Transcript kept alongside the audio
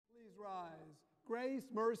Grace,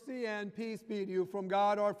 mercy, and peace be to you from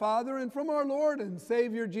God our Father and from our Lord and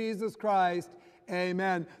Savior Jesus Christ.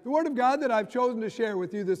 Amen. The Word of God that I've chosen to share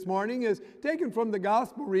with you this morning is taken from the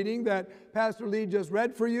Gospel reading that Pastor Lee just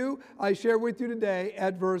read for you. I share with you today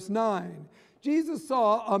at verse 9. Jesus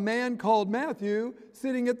saw a man called Matthew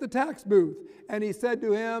sitting at the tax booth, and he said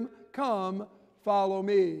to him, "Come, follow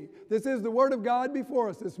me." This is the Word of God before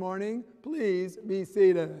us this morning. Please be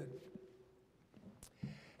seated.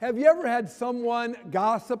 Have you ever had someone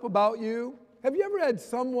gossip about you? Have you ever had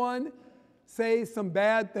someone say some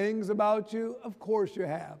bad things about you? Of course you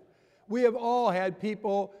have. We have all had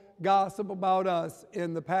people gossip about us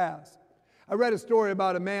in the past. I read a story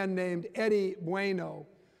about a man named Eddie Bueno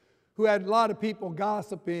who had a lot of people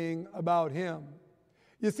gossiping about him.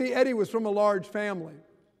 You see, Eddie was from a large family.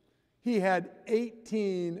 He had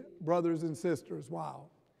 18 brothers and sisters. Wow.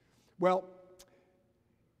 Well,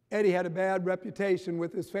 Eddie had a bad reputation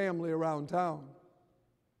with his family around town.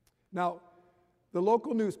 Now, the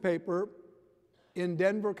local newspaper in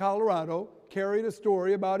Denver, Colorado, carried a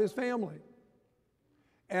story about his family.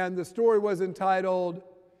 And the story was entitled,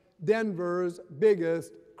 "Denver's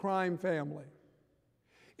Biggest Crime Family."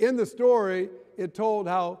 In the story, it told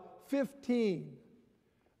how 15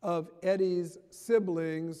 of Eddie's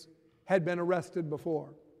siblings had been arrested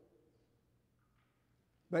before.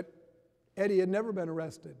 But Eddie had never been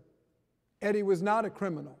arrested. Eddie was not a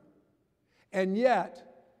criminal. And yet,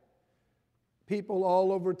 people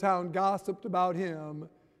all over town gossiped about him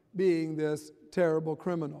being this terrible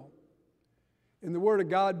criminal. In the Word of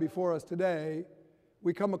God before us today,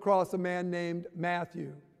 we come across a man named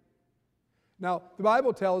Matthew. Now, the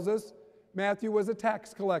Bible tells us Matthew was a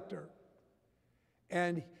tax collector.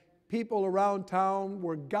 And people around town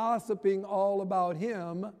were gossiping all about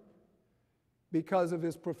him because of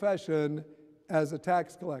his profession as a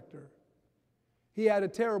tax collector. He had a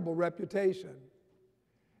terrible reputation.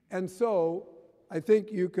 And so, I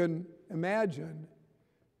think you can imagine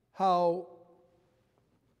how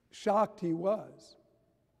shocked he was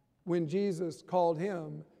when Jesus called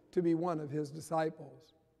him to be one of his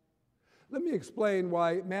disciples. Let me explain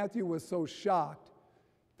why Matthew was so shocked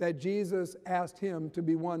that Jesus asked him to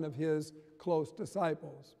be one of his close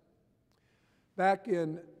disciples. Back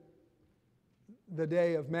in the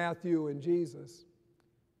day of Matthew and Jesus,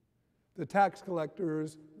 the tax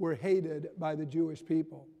collectors were hated by the Jewish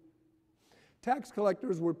people. Tax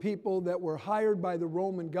collectors were people that were hired by the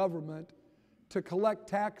Roman government to collect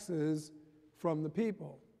taxes from the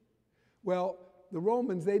people. Well, the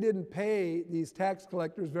Romans, they didn't pay these tax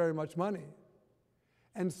collectors very much money.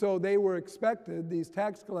 And so they were expected, these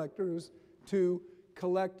tax collectors, to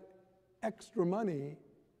collect extra money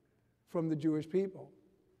from the Jewish people.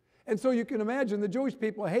 And so you can imagine the Jewish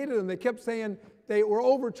people hated them. They kept saying they were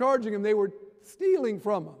overcharging them. They were stealing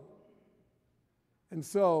from them. And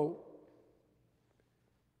so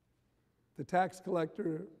the tax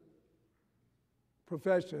collector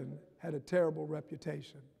profession had a terrible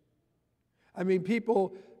reputation. I mean,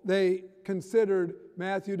 people, they considered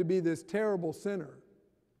Matthew to be this terrible sinner,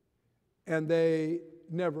 and they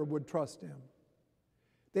never would trust him.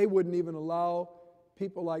 They wouldn't even allow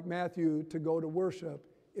people like Matthew to go to worship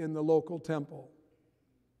in the local temple.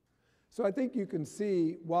 So I think you can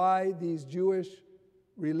see why these Jewish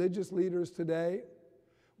religious leaders today,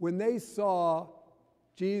 when they saw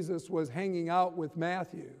Jesus was hanging out with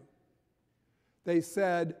Matthew, they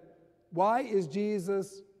said, "Why is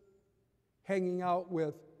Jesus hanging out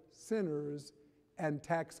with sinners and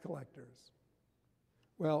tax collectors?"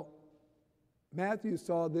 Well, Matthew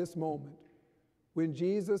saw this moment when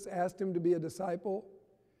Jesus asked him to be a disciple.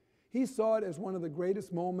 He saw it as one of the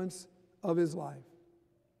greatest moments of his life.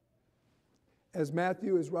 As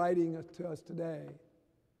Matthew is writing to us today,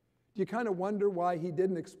 do you kind of wonder why he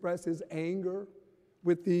didn't express his anger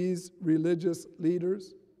with these religious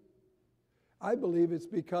leaders? I believe it's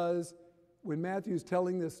because when Matthew's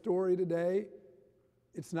telling this story today,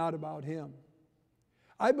 it's not about him.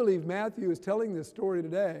 I believe Matthew is telling this story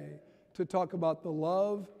today to talk about the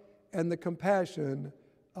love and the compassion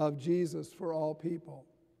of Jesus for all people.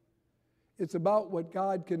 It's about what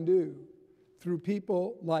God can do through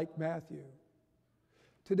people like Matthew.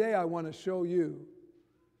 Today I want to show you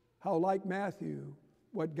how, like Matthew,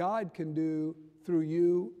 what God can do through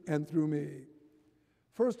you and through me.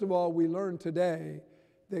 First of all, we learn today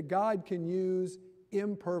that God can use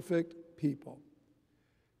imperfect people.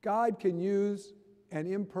 God can use an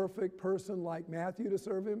imperfect person like Matthew to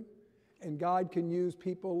serve him, and God can use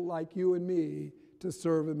people like you and me to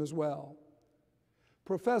serve him as well.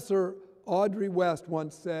 Professor Audrey West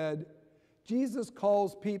once said, "Jesus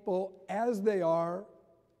calls people as they are,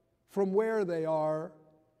 from where they are,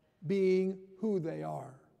 being who they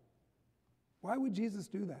are. Why would Jesus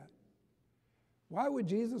do that? Why would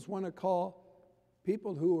Jesus want to call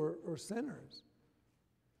people who are sinners?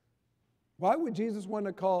 Why would Jesus want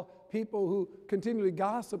to call people who continually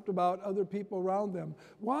gossiped about other people around them?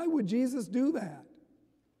 Why would Jesus do that?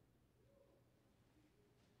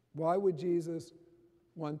 Why would Jesus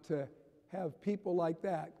want to have people like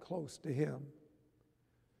that close to him?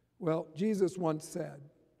 Well, Jesus once said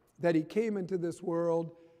that he came into this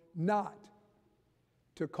world not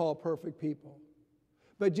to call perfect people,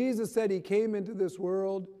 but Jesus said he came into this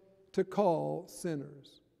world to call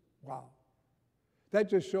sinners. Wow. That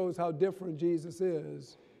just shows how different Jesus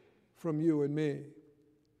is from you and me.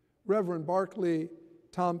 Reverend Barclay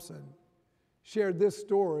Thompson shared this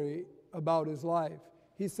story about his life.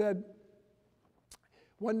 He said,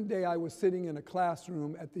 one day I was sitting in a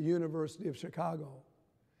classroom at the University of Chicago,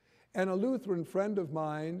 and a Lutheran friend of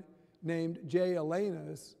mine named J.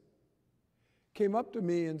 Elenas came up to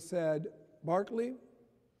me and said, Barclay,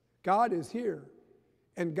 God is here,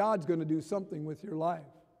 and God's going to do something with your life.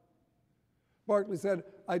 Barclay said,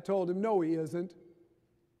 I told him, no, he isn't.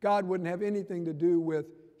 God wouldn't have anything to do with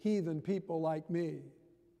heathen people like me.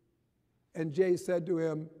 And Jay said to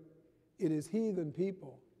him, it is heathen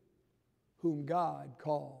people whom God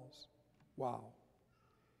calls. Wow.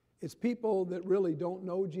 It's people that really don't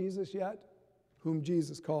know Jesus yet whom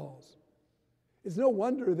Jesus calls. It's no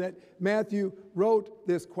wonder that Matthew wrote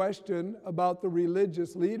this question about the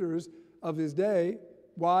religious leaders of his day.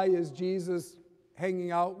 Why is Jesus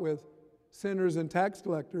hanging out with sinners and tax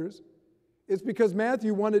collectors? It's because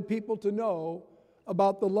Matthew wanted people to know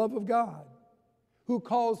about the love of God, who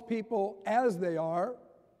calls people as they are,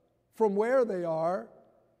 from where they are,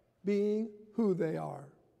 being who they are.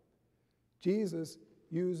 Jesus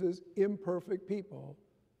uses imperfect people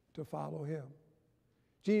to follow him.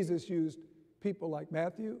 Jesus used people like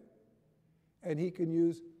Matthew, and he can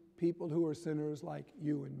use people who are sinners like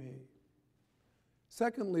you and me.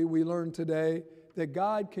 Secondly, we learn today that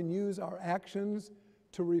God can use our actions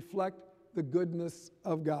to reflect the goodness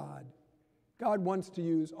of God. God wants to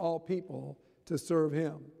use all people to serve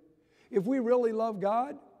him. If we really love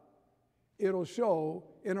God, it'll show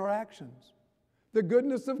in our actions. The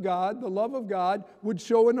goodness of God, the love of God would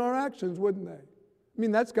show in our actions, wouldn't they? I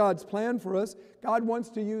mean, that's God's plan for us. God wants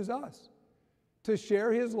to use us to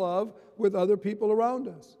share his love with other people around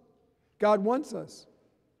us. God wants us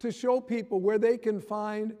to show people where they can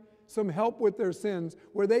find some help with their sins,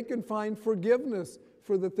 where they can find forgiveness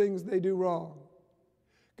for the things they do wrong.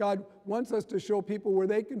 God wants us to show people where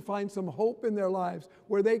they can find some hope in their lives,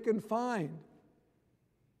 where they can find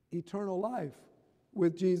eternal life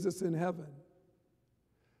with Jesus in heaven.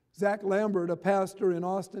 Zach Lambert, a pastor in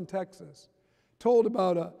Austin, Texas, told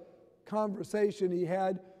about a conversation he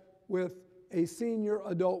had with a senior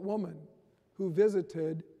adult woman who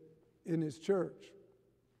visited in his church.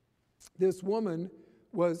 This woman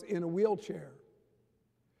was in a wheelchair.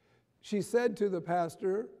 She said to the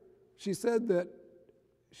pastor, she said that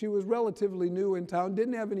she was relatively new in town,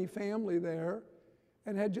 didn't have any family there,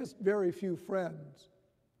 and had just very few friends.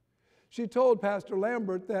 She told Pastor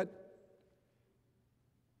Lambert that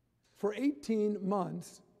for 18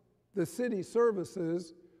 months, the city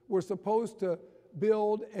services were supposed to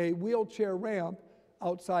build a wheelchair ramp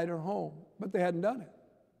outside her home, but they hadn't done it.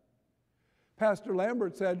 Pastor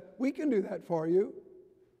Lambert said, we can do that for you.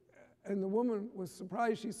 And the woman was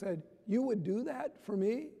surprised. She said, you would do that for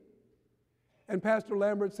me? And Pastor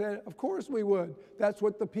Lambert said, of course we would. That's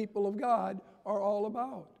what the people of God are all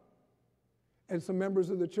about. And some members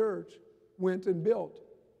of the church went and built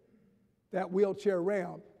that wheelchair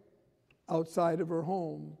ramp outside of her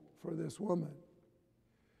home for this woman.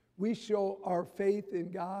 We show our faith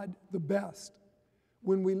in God the best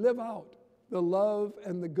when we live out the love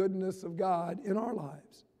and the goodness of God in our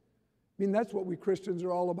lives. I mean, that's what we Christians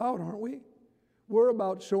are all about, aren't we? We're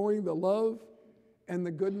about showing the love and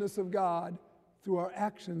the goodness of God through our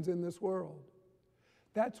actions in this world.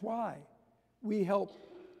 That's why we help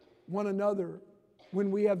one another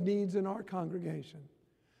when we have needs in our congregation.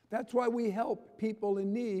 That's why we help people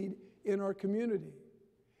in need in our community.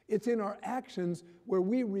 It's in our actions where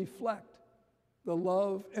we reflect the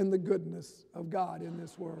love and the goodness of God in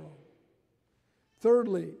this world.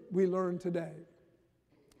 Thirdly, we learn today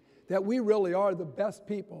that we really are the best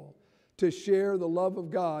people to share the love of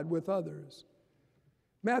God with others.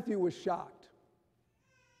 Matthew was shocked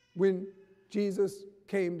when Jesus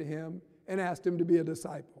came to him and asked him to be a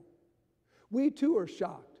disciple. We too are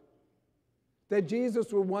shocked that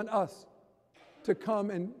Jesus would want us to come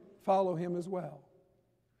and follow him as well.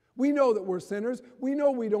 We know that we're sinners. We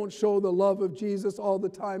know we don't show the love of Jesus all the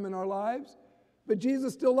time in our lives, But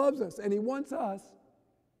Jesus still loves us, and he wants us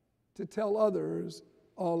to tell others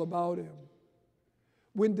all about him.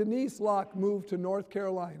 When Denise Locke moved to North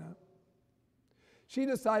Carolina, she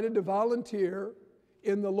decided to volunteer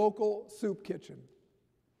in the local soup kitchen.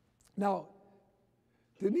 Now,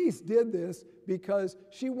 Denise did this because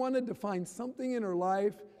she wanted to find something in her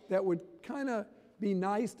life that would kind of be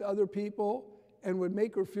nice to other people and would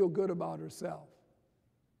make her feel good about herself.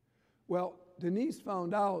 Well, Denise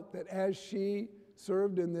found out that as she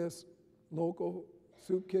served in this local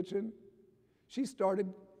soup kitchen, she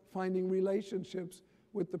started finding relationships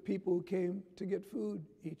with the people who came to get food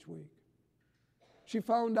each week. She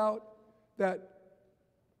found out that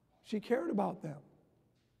she cared about them,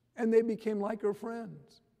 and they became like her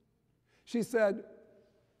friends. She said,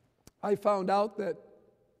 I found out that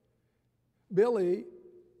Billy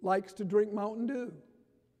likes to drink Mountain Dew.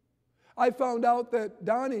 I found out that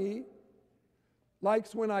Donnie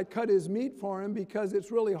likes when I cut his meat for him because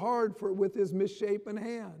it's really hard with his misshapen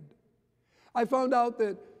hand. I found out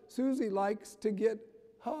that Susie likes to get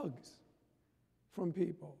hugs from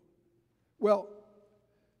people. Well,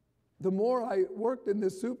 the more I worked in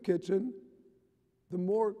this soup kitchen, the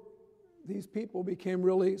more these people became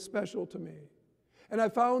really special to me. And I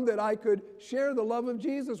found that I could share the love of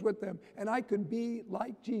Jesus with them, and I could be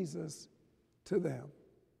like Jesus to them.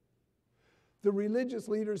 The religious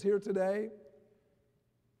leaders here today,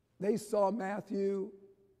 they saw Matthew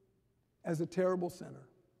as a terrible sinner,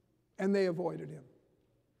 and they avoided him.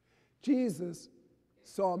 Jesus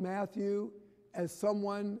saw Matthew as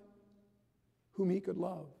someone whom he could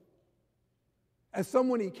love, as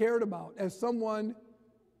someone he cared about, as someone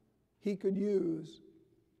he could use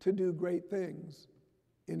to do great things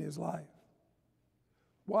in his life.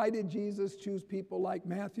 Why did Jesus choose people like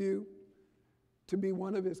Matthew to be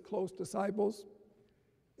one of his close disciples?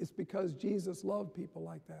 It's because Jesus loved people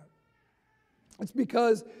like that. It's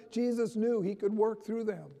because Jesus knew he could work through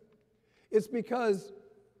them. It's because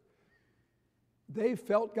they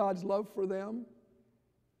felt God's love for them,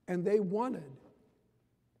 and they wanted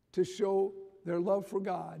to show their love for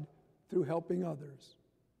God through helping others.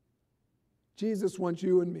 Jesus wants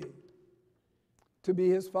you and me to be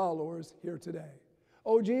his followers here today.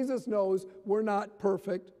 Oh, Jesus knows we're not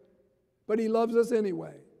perfect, but he loves us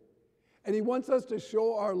anyway. And he wants us to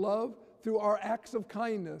show our love through our acts of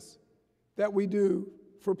kindness that we do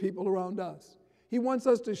for people around us. He wants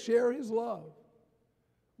us to share his love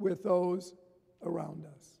with those around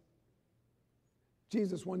us.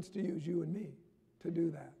 Jesus wants to use you and me to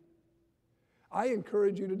do that. I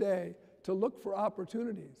encourage you today to look for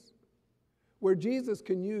opportunities where Jesus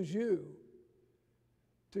can use you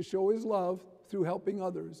to show his love through helping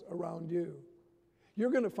others around you.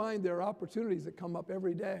 You're going to find there are opportunities that come up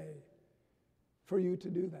every day for you to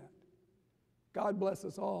do that. God bless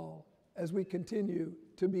us all as we continue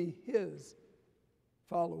to be his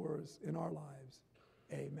followers in our lives.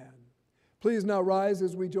 Amen. Please now rise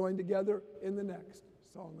as we join together in the next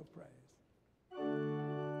song of praise.